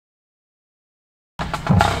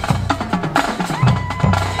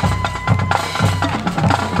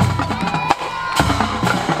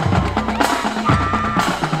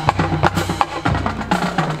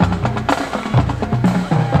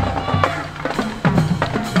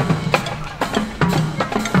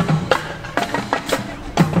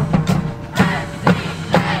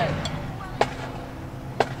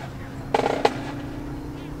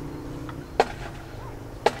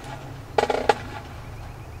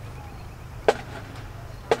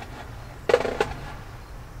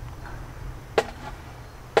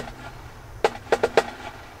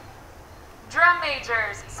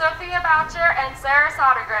Sophia Boucher and Sarah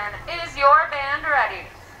Sodergren. Is your band ready?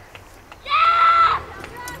 Yeah!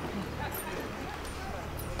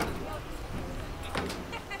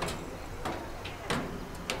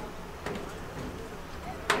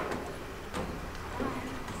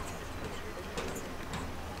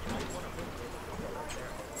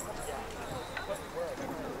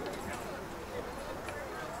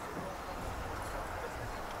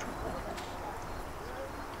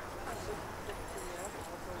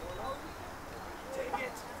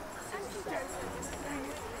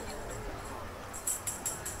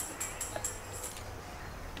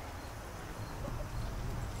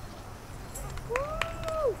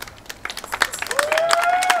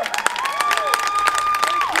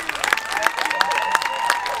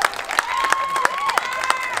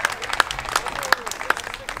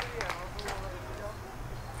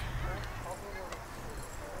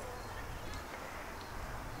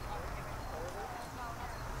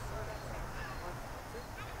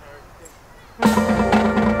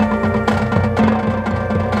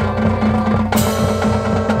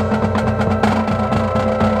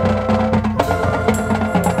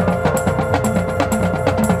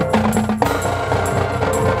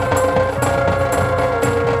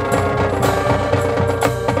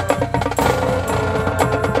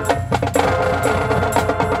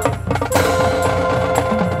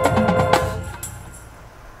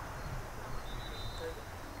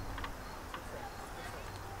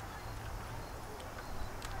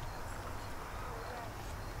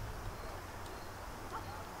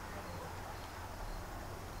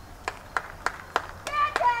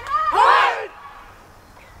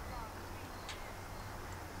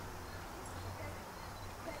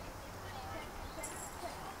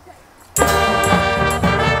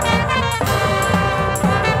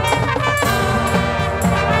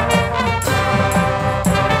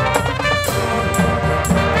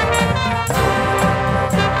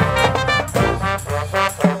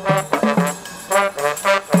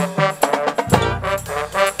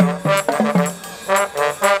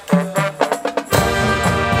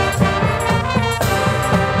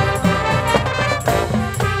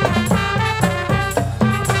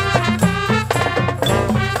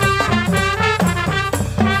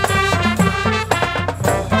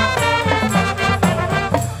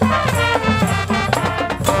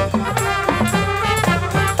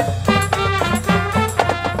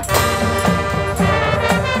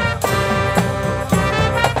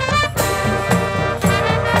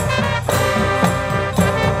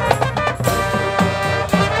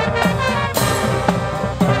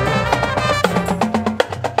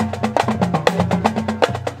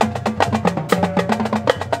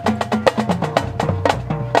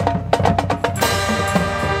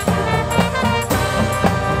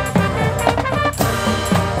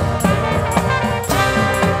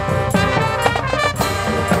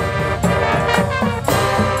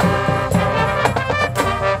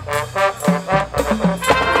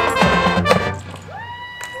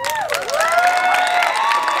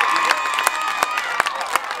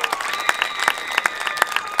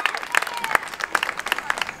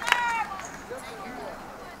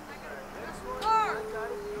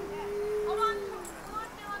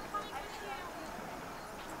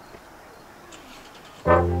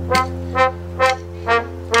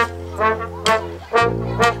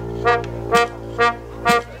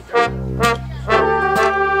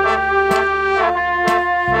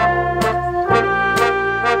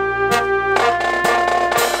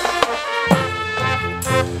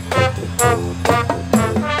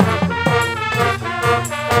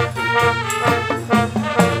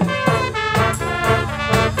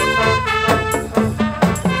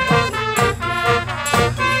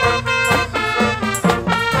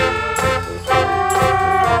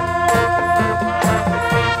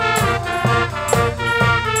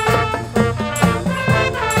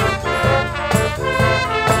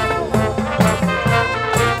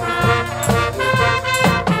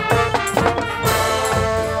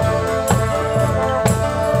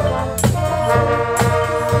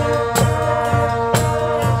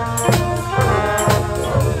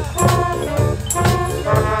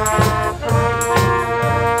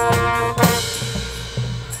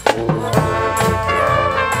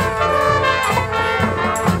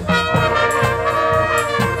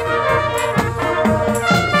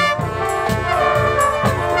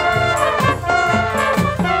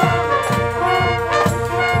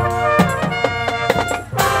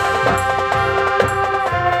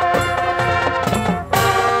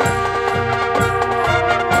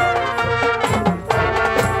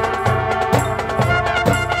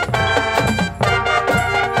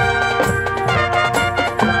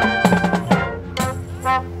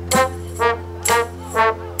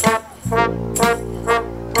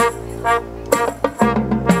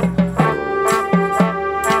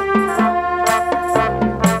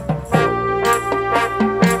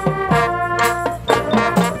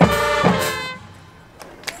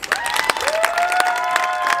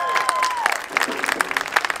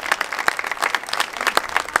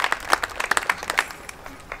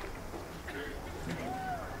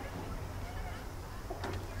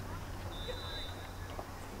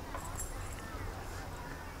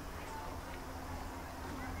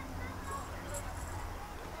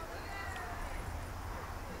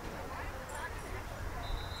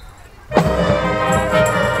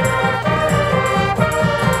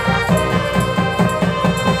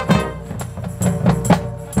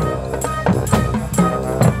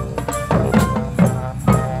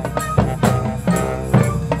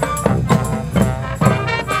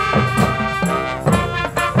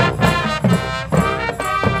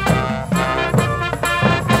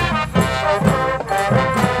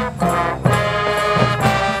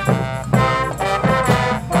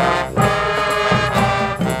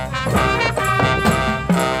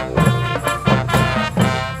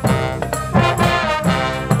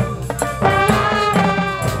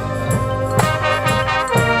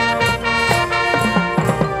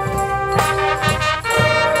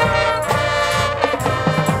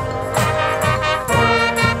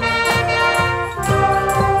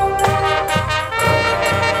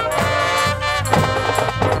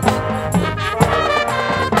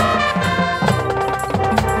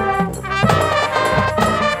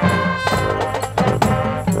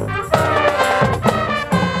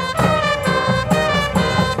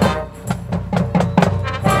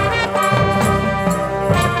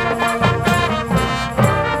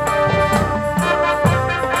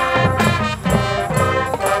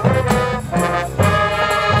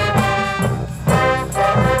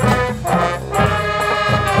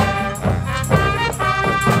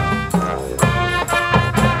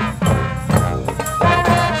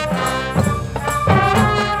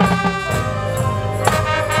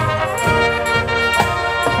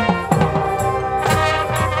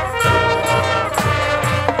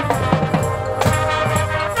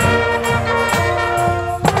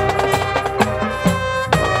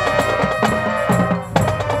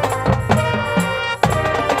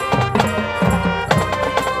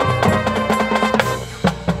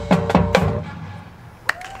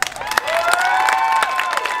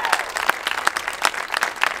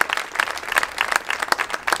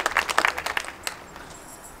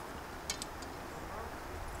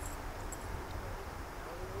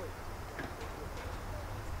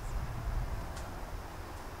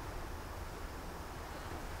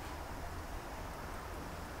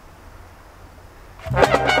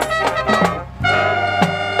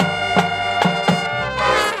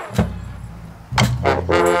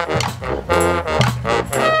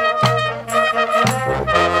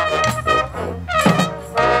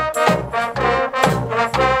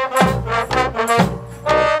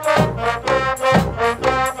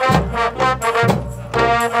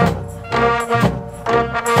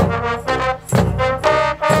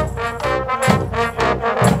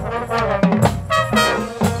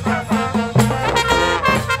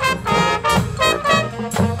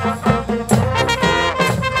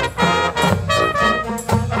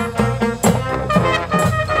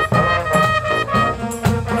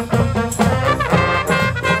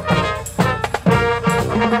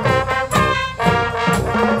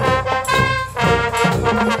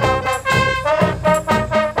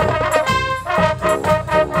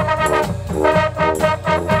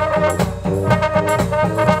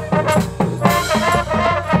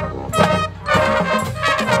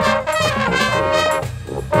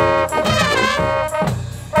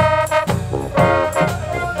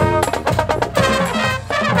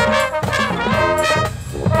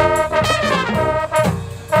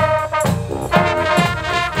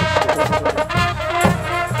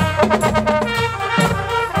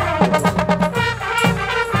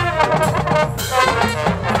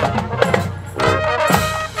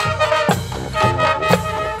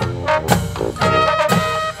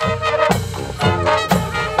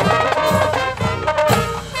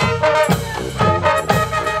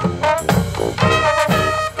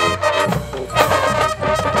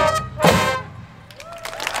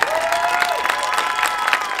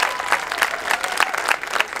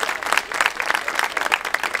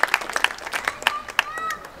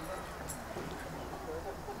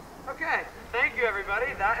 Okay, thank you everybody.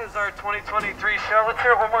 That is our 2023 show. Let's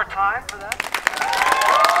hear it one more time for that.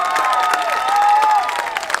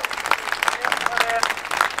 An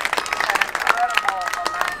incredible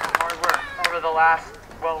amount of hard work over the last,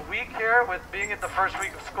 week here with being at the first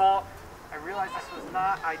week of school. I realized this was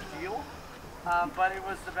not ideal, but it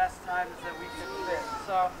was the best times that we could fit.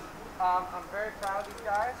 So I'm very proud of these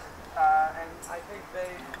guys, and I think they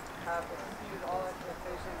have exceeded all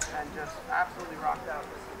expectations and just absolutely rocked out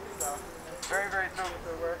this week. So very, very thrilled with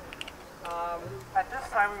their work. At this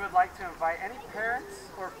time, we would like to invite any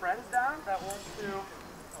parents or friends down that want to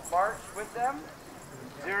march with them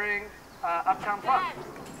during Uptown Fun.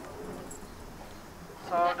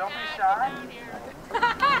 So don't be shy. Come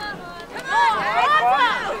on!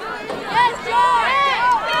 Yes, Joe!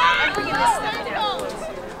 I'm bringing this stuff down.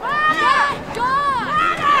 Yeah, Joe!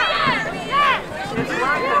 It's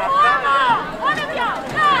right there, I'm telling you. One of y'all!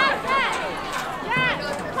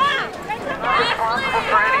 Responsible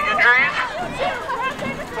for any injuries?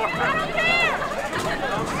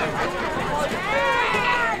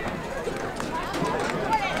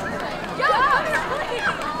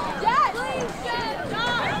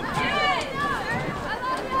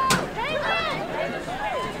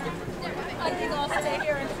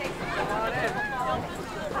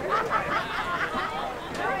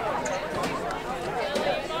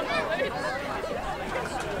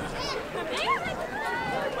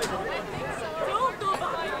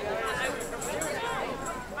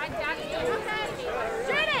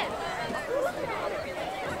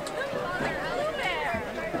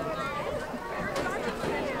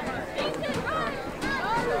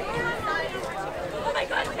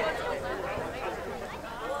 I don't care!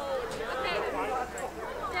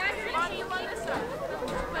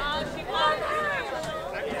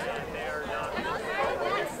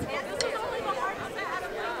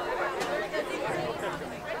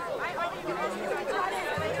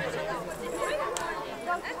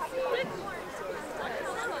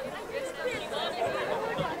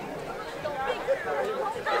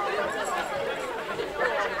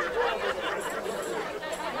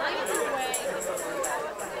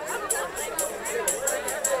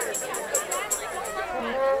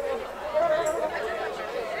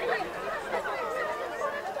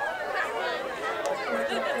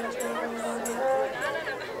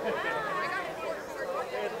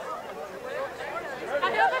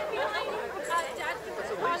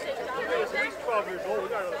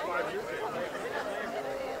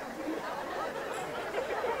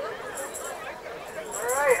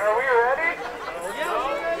 Are we ready?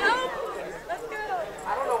 Nope. Let's go.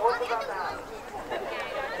 I don't know what's about to happen.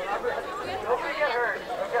 Nobody get hurt.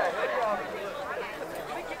 Okay, here we go.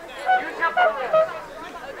 Use your balance.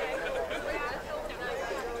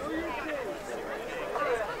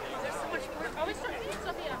 Are we starting,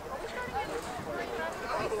 Sophia?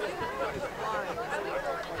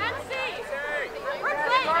 MC! We're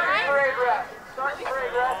playing, right? Parade rep.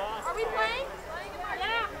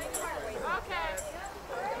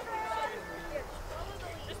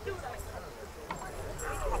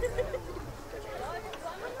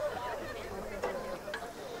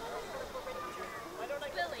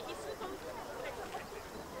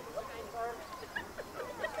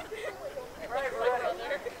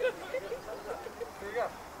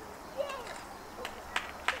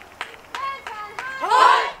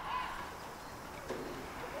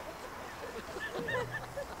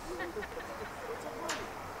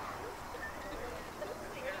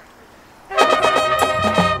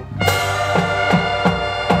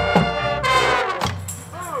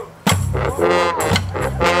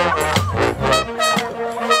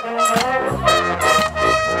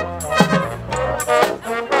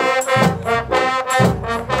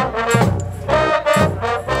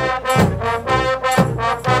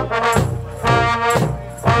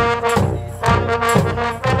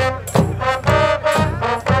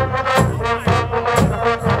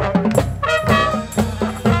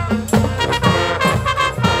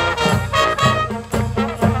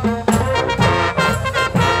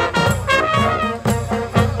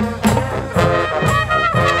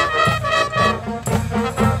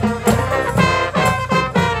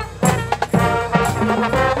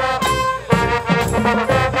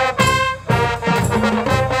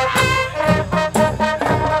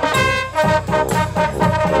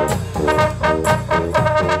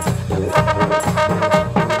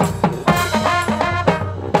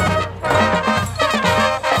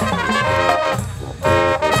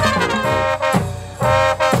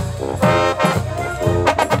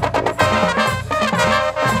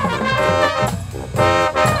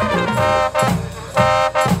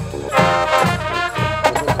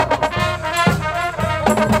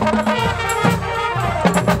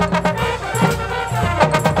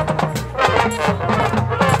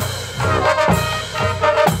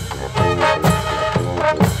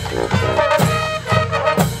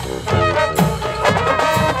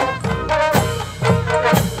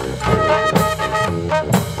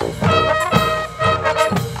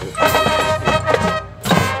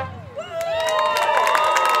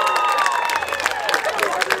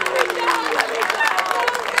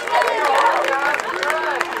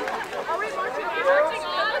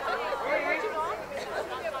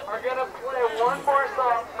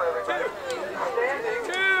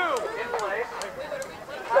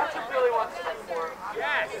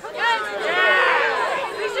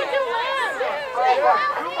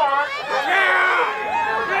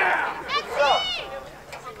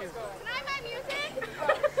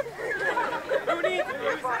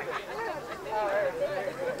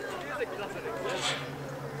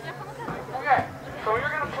 Okay, so we're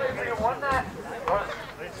going to play for you one that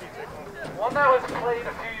was played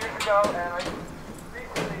a few years ago, and I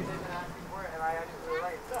recently did an acting for it, and I actually really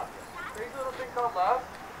like it. So, Crazy Little Thing Called Love,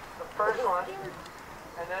 the first one,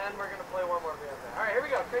 and then we're going to play one more video. Alright, here we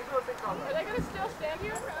go. Crazy Little Thing Called Love. Are they going to still stand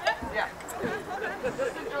here? Yeah.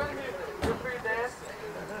 Just enjoy the music.